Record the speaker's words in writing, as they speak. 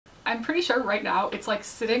I'm pretty sure right now it's like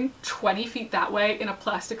sitting 20 feet that way in a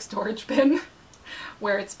plastic storage bin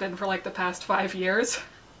where it's been for like the past 5 years,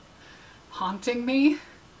 haunting me.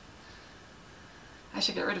 I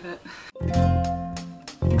should get rid of it.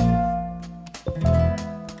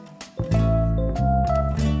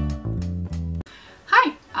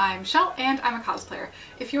 Hi, I'm Shell and I'm a cosplayer.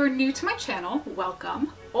 If you're new to my channel,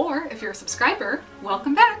 welcome. Or if you're a subscriber,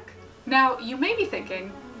 welcome back. Now, you may be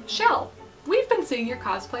thinking, Shell, we've been seeing your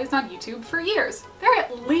cosplays on YouTube for years. They're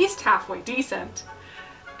at least halfway decent.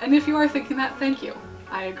 And if you are thinking that, thank you.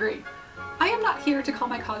 I agree. I am not here to call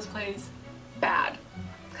my cosplays bad,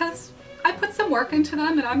 because I put some work into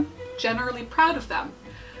them and I'm generally proud of them.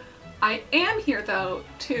 I am here though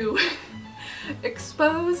to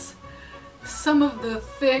expose some of the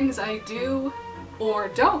things I do or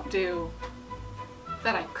don't do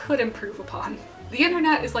that I could improve upon. The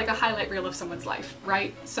internet is like a highlight reel of someone's life,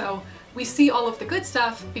 right? So we see all of the good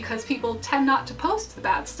stuff because people tend not to post the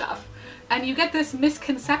bad stuff. And you get this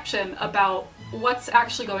misconception about what's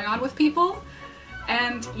actually going on with people,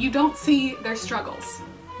 and you don't see their struggles.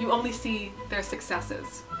 You only see their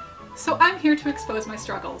successes. So I'm here to expose my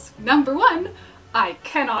struggles. Number one, I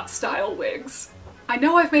cannot style wigs. I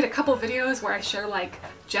know I've made a couple videos where I share like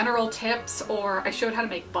general tips, or I showed how to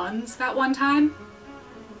make buns that one time.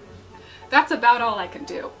 That's about all I can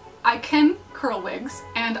do. I can curl wigs,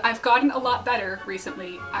 and I've gotten a lot better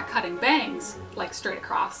recently at cutting bangs, like straight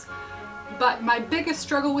across. But my biggest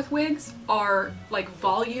struggle with wigs are like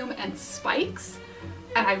volume and spikes,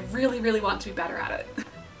 and I really, really want to be better at it.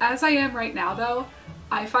 As I am right now though,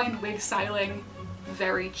 I find wig styling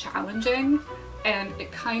very challenging, and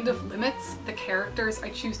it kind of limits the characters I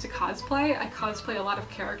choose to cosplay. I cosplay a lot of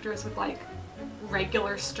characters with like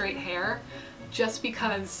regular straight hair just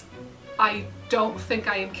because I don't think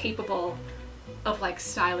I am capable of like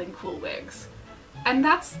styling cool wigs. And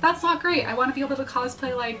that's not great. I want to be able to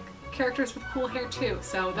cosplay like characters with cool hair too.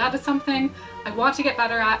 So that is something I want to get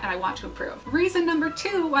better at and I want to improve. Reason number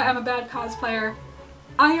two why I'm a bad cosplayer,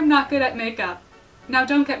 I am not good at makeup. Now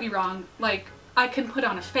don't get me wrong, like I can put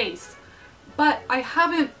on a face, but I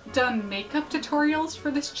haven't done makeup tutorials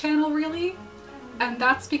for this channel really, and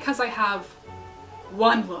that's because I have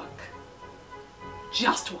one look.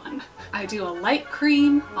 Just one. I do a light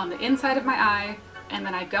cream on the inside of my eye, and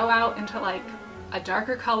then I go out into like a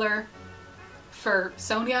darker color. For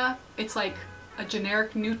Sonia, it's like a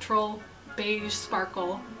generic neutral beige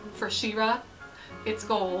sparkle. For She-Ra, it's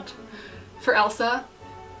gold. For Elsa,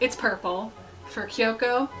 it's purple. For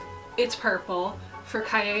Kyoko, it's purple. For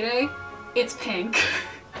Kaede, it's pink.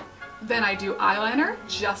 Then I do eyeliner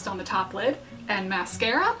just on the top lid, and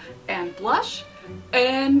mascara, and blush,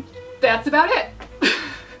 and that's about it.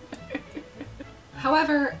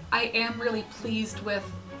 However, I am really pleased with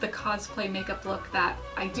the cosplay makeup look that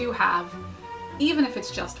I do have, even if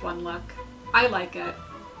it's just one look. I like it.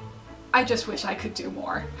 I just wish I could do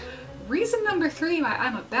more. Reason number three why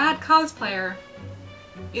I'm a bad cosplayer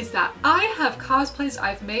is that I have cosplays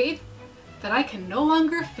I've made that I can no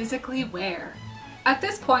longer physically wear. At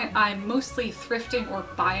this point, I'm mostly thrifting or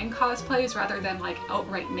buying cosplays rather than like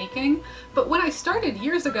outright making, but when I started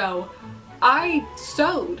years ago, I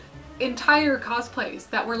sewed entire cosplays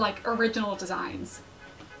that were like original designs.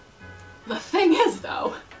 The thing is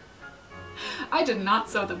though, I did not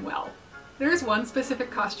sew them well. There's one specific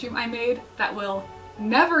costume I made that will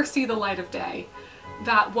never see the light of day.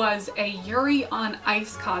 That was a Yuri on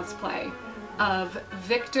Ice cosplay of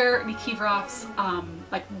Viktor Nikiforov's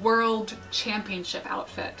like world championship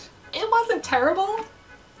outfit. It wasn't terrible.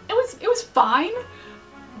 It was fine,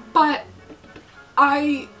 but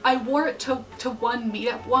I wore it to one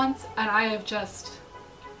meetup once, and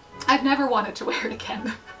I've never wanted to wear it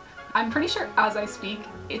again. I'm pretty sure as I speak,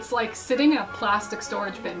 it's like sitting in a plastic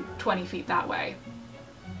storage bin 20 feet that way,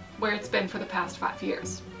 where it's been for the past 5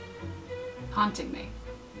 years, haunting me.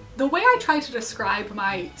 The way I try to describe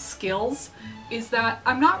my skills is that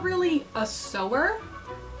I'm not really a sewer,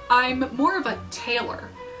 I'm more of a tailor,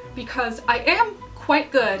 because I am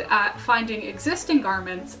quite good at finding existing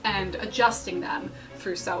garments and adjusting them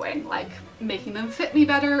through sewing, like making them fit me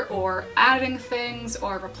better or adding things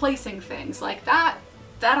or replacing things like that.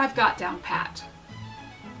 That I've got down pat.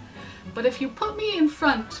 But if you put me in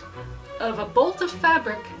front of a bolt of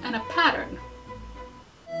fabric and a pattern,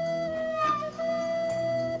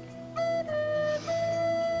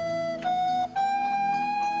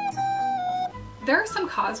 there are some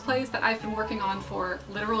cosplays that I've been working on for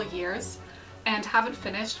literal years and haven't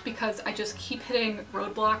finished because I just keep hitting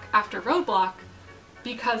roadblock after roadblock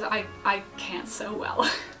because I can't sew well.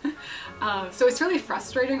 So it's really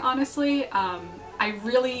frustrating, honestly. I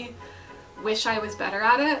really wish I was better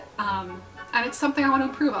at it, and it's something I want to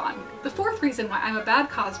improve on. The fourth reason why I'm a bad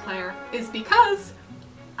cosplayer is because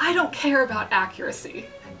I don't care about accuracy.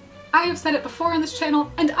 I have said it before on this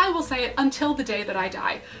channel, and I will say it until the day that I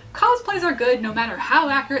die. Cosplays are good no matter how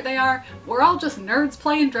accurate they are. We're all just nerds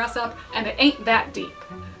playing dress up, and it ain't that deep.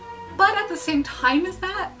 But at the same time as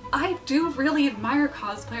that, I do really admire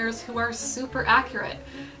cosplayers who are super accurate.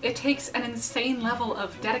 It takes an insane level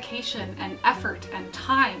of dedication and effort and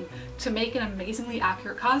time to make an amazingly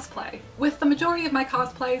accurate cosplay. With the majority of my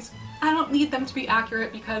cosplays, I don't need them to be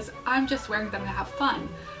accurate because I'm just wearing them to have fun.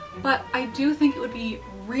 But I do think it would be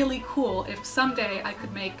really cool if someday I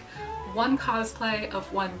could make one cosplay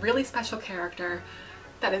of one really special character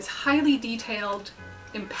that is highly detailed,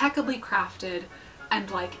 impeccably crafted, and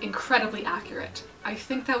like incredibly accurate. I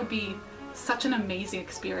think that would be such an amazing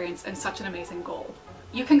experience and such an amazing goal.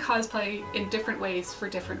 You can cosplay in different ways for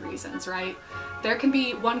different reasons, right? There can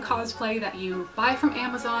be one cosplay that you buy from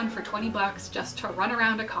Amazon for 20 bucks just to run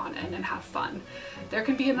around a con in and have fun. There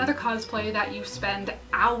can be another cosplay that you spend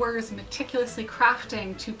hours meticulously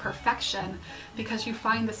crafting to perfection because you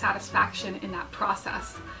find the satisfaction in that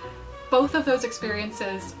process. Both of those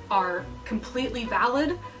experiences are completely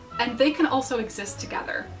valid, and they can also exist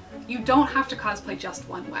together. You don't have to cosplay just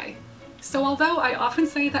one way. So although I often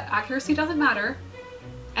say that accuracy doesn't matter,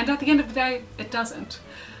 and at the end of the day, it doesn't,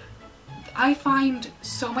 I find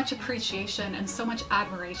so much appreciation and so much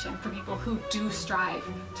admiration for people who do strive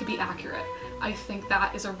to be accurate. I think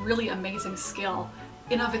that is a really amazing skill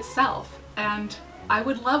in of itself, and I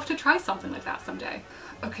would love to try something like that someday.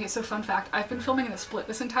 Okay, so fun fact, I've been filming in a split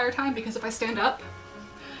this entire time because if I stand up,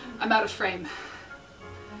 I'm out of frame.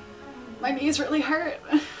 My knees really hurt.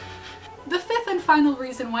 The fifth and final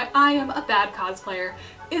reason why I am a bad cosplayer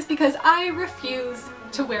is because I refuse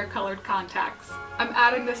to wear colored contacts. I'm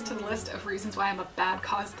adding this to the list of reasons why I'm a bad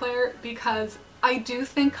cosplayer because I do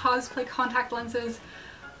think cosplay contact lenses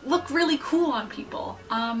look really cool on people.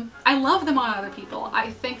 I love them on other people.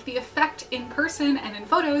 I think the effect in person and in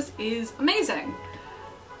photos is amazing.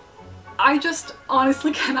 I just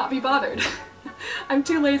honestly cannot be bothered. I'm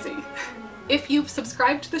too lazy. If you've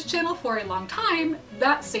subscribed to this channel for a long time,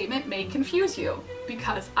 that statement may confuse you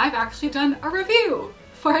because I've actually done a review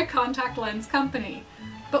for a contact lens company.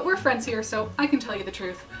 But we're friends here, so I can tell you the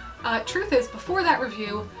truth. Truth is, before that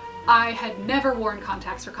review, I had never worn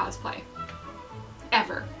contacts for cosplay.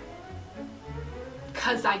 Ever.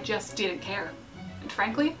 Because I just didn't care. And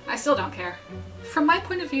frankly, I still don't care. From my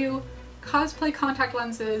point of view, cosplay contact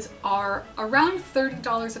lenses are around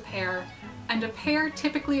 $30 a pair, and a pair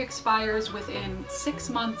typically expires within 6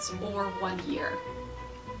 months or 1 year.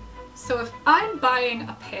 So if I'm buying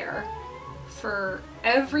a pair for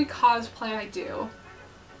every cosplay I do,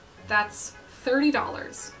 that's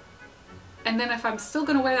 $30. And then if I'm still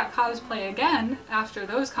gonna wear that cosplay again after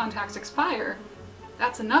those contacts expire,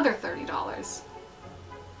 that's another $30.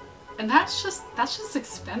 And that's just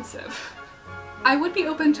expensive. I would be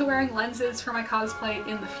open to wearing lenses for my cosplay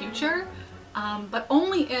in the future, but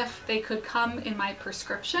only if they could come in my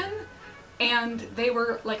prescription and they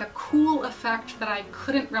were like a cool effect that I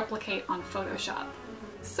couldn't replicate on Photoshop.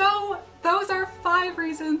 So those are 5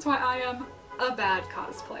 reasons why I am a bad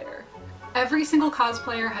cosplayer. Every single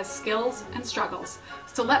cosplayer has skills and struggles,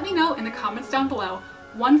 so let me know in the comments down below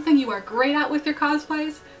one thing you are great at with your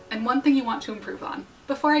cosplays and one thing you want to improve on.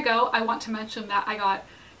 Before I go, I want to mention that I got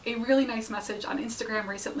a really nice message on Instagram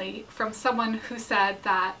recently from someone who said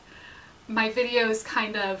that my videos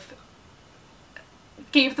kind of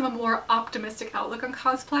gave them a more optimistic outlook on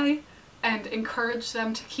cosplay and encouraged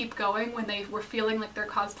them to keep going when they were feeling like their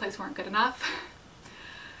cosplays weren't good enough.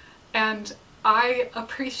 And I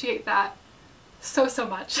appreciate that so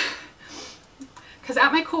much. Because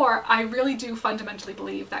at my core, I really do fundamentally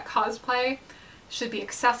believe that cosplay should be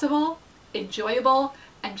accessible, enjoyable,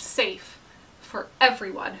 and safe for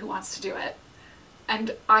everyone who wants to do it.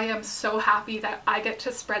 And I am so happy that I get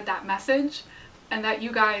to spread that message and that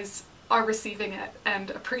you guys are receiving it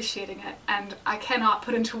and appreciating it, and I cannot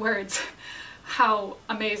put into words how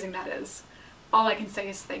amazing that is. All I can say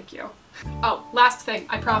is thank you. Oh, last thing,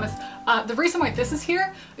 I promise. The reason why this is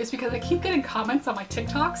here is because I keep getting comments on my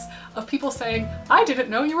TikToks of people saying, I didn't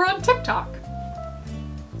know you were on TikTok.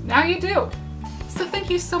 Now you do. So thank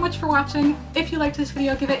you so much for watching. If you liked this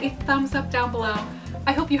video, give it a thumbs up down below.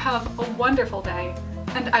 I hope you have a wonderful day,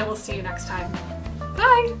 and I will see you next time.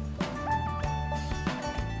 Bye!